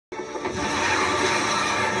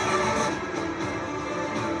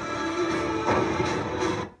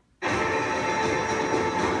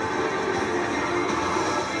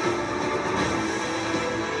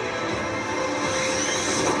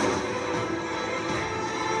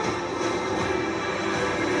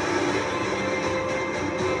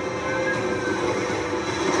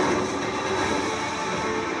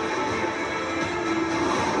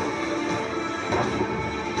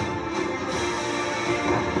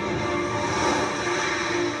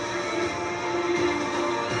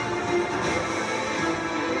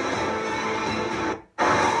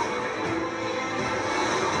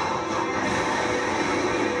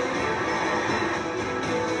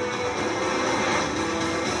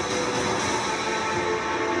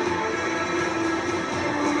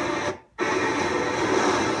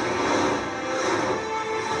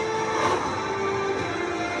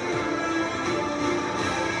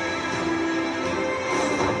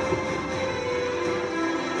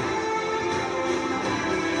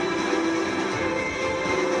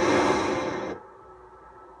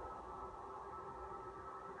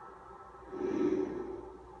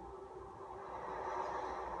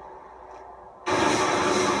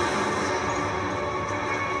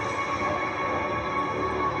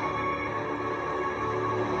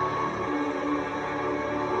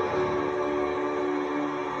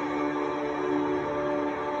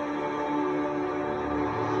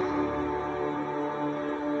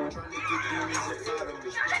Hey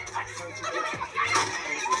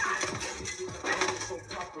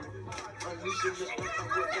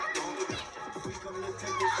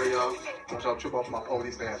y'all, don't y'all trip off my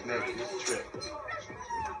police ass nigga. It's a trip.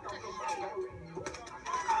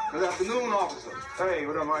 Good afternoon, officer. Hey,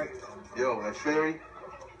 what up, Mike? Yo, that Ferry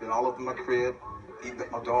been all up in my crib, eating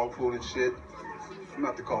up my dog food and shit. I'm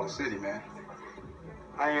about to call the city, man.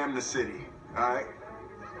 I am the city, all right?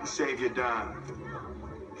 You save your dime.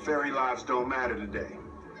 Ferry lives don't matter today.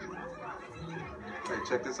 Hey,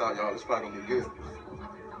 check this out, y'all. This probably gonna be good.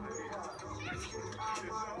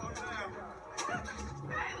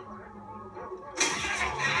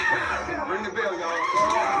 Ring the bell, y'all.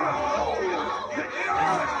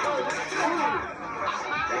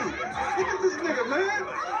 Hey, look at this nigga, man.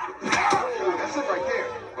 That's it right there.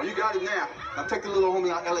 Oh, you got it now. Now take the little homie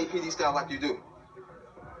out LAPD style like you do. You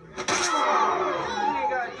ain't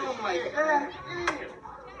gotta do him like that.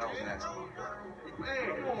 That was nasty.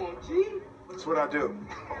 Man, come on, G. That's what I do.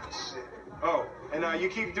 Oh, shit. Oh, and you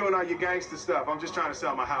keep doing all your gangster stuff. I'm just trying to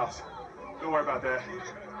sell my house. Don't worry about that.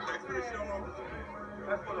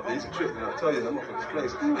 Yeah, he's a trip, man. I'll tell you, that motherfucker's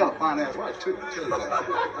place. You got a fine ass wife, too. I'll tell you that.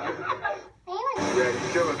 Yeah, you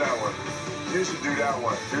killing that one. You should do that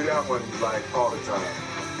one. Do that one, like, all the time.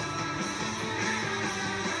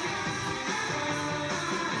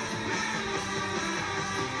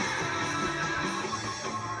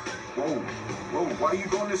 Whoa, why are you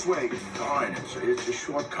going this way? Fine, it's a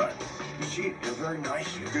shortcut. You see, they're very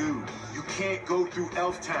nice here. Dude, you can't go through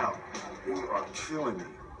Elf Town. You are killing me.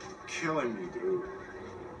 Killing me, dude.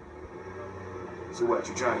 So what,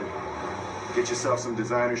 you trying to get yourself some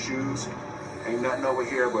designer shoes? Ain't nothing over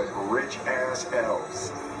here but rich-ass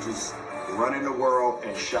elves. Just running the world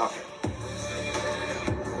and shopping.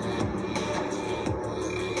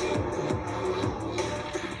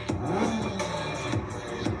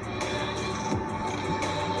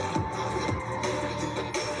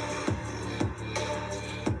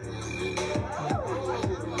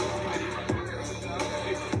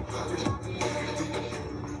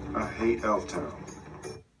 I hate Elf Town.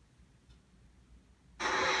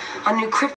 A new crypto